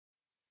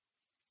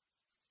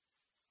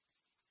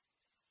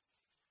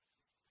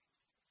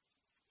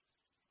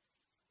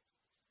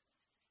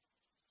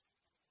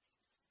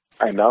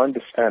I now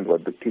understand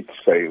what the kids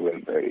say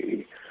when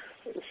they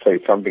say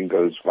something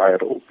goes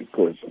viral,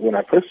 because when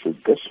I posted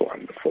this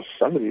one, for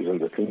some reason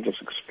the thing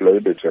just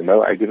exploded. So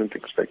no, I didn't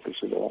expect this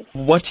at all.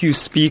 What you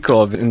speak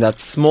of in that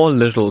small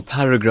little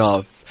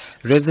paragraph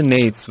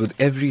resonates with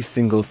every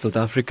single South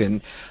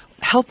African.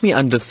 Help me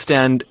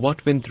understand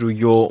what went through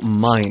your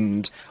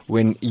mind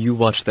when you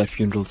watched that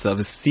funeral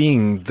service,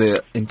 seeing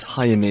the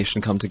entire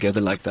nation come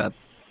together like that.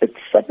 It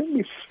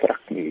suddenly struck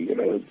me,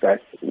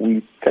 that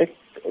we take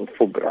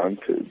for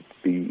granted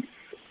the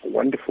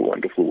wonderful,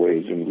 wonderful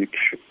ways in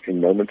which,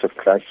 in moments of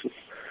crisis,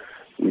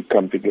 we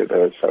come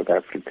together as South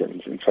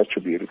Africans in such a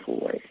beautiful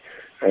way.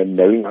 And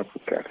knowing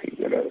Uncle Kathy,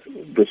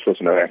 this was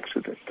no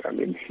accident. I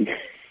mean,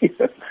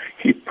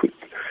 he put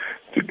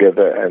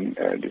together,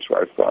 and his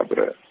wife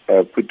Barbara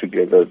put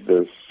together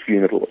this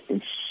funeral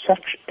in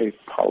such a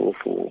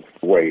powerful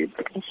way,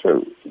 but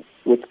also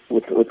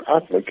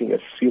without making a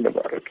scene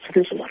about it. So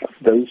there's a lot of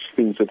those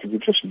things that if you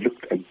just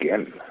looked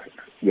again,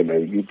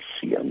 you'd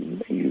see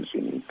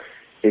amazing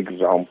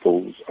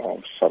examples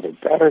of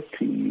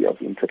solidarity, of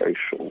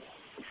interracial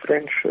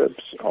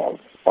friendships, of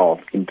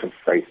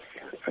interfaith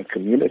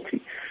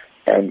community.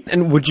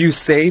 And would you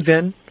say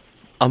then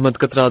THAT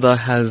Kathrada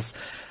has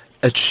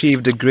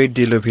achieved a great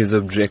deal of his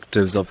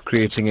objectives of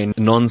creating a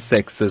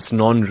non-sexist,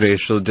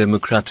 non-racial,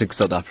 democratic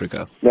South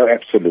Africa? No,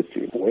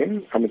 absolutely.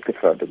 When THAT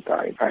Kathrada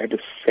died, I had a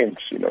sense,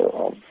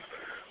 of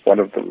one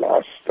of the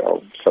last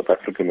of South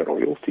African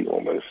royalty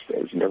almost,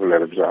 as Neville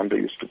Alexander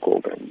used to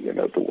call them,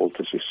 the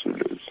Walter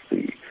Sisulus,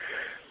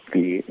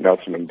 the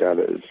Nelson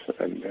Mandelas,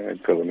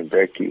 and Governor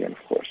Mbeki, and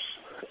of course,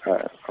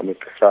 THAT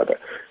Kathrada.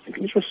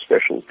 These were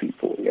special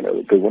people,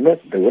 they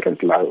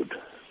weren't loud,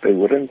 they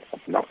weren't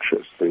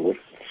obnoxious, they weren't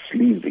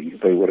sleazy,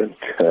 they weren't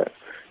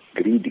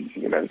greedy,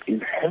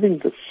 in having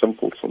this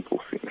simple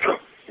funeral,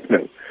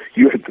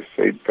 you at the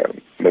same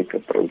time make a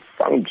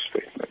profound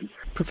statement.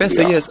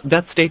 Professor, yes,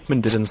 that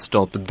statement didn't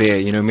stop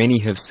there. Many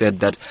have said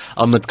that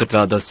THAT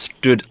Kathrada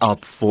stood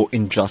up for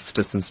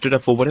injustice and stood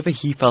up for whatever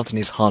he felt in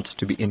his heart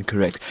to be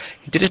incorrect.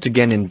 He did it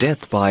again in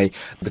death by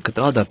the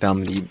Kathrada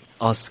family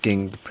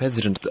asking the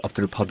President of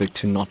the Republic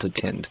to not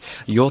attend.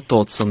 Your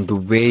thoughts on the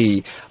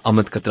way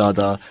THAT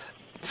Kathrada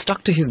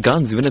stuck to his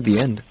guns even at the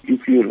end?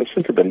 If you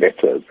listen to the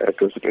letter that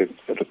was read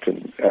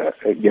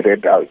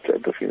out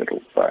at the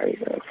funeral by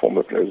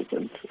former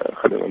President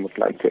Kgalema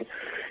Motlanthe,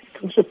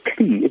 it was a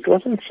plea. It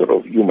wasn't sort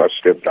of, you must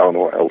step down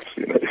or else,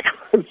 it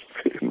was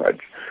very much,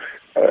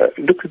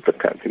 look at the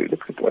country,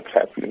 look at what's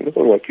happening, look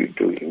at what you're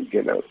doing,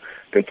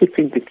 don't you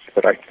think it's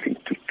the right thing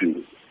to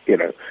do,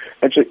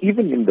 And so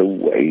even in the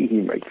way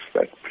he makes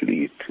that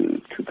plea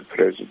to the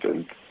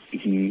President,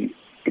 he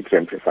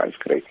exemplifies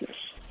greatness.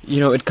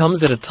 It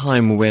comes at a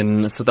time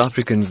when South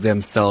Africans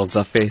themselves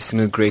are facing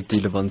a great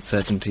deal of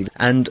uncertainty.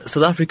 And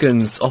South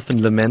Africans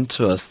often lament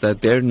to us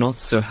that they're not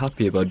so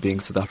happy about being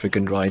South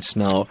African right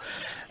now.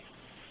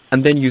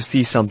 And then you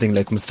see something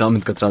like Mr.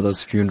 THAT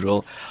Kathrada's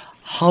funeral.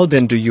 How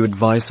then do you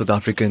advise South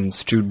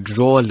Africans to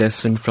draw a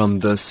lesson from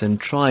this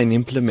and try and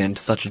implement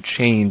such a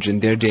change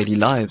in their daily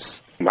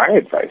lives? My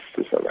advice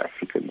to South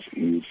Africans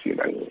is,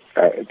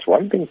 it's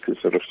one thing to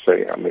sort of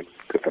say THAT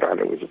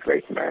Kathrada was a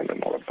great man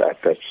and all of that.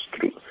 That's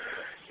true.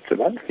 It's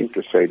another thing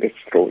to say, let's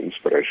draw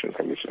inspiration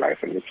from his life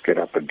and let's get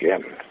up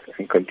again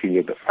and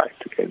continue the fight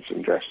against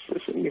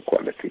injustice,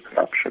 inequality,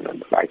 corruption, and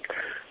the like.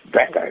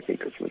 That, I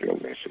think, is the real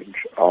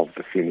message of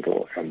the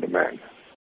funeral and the man.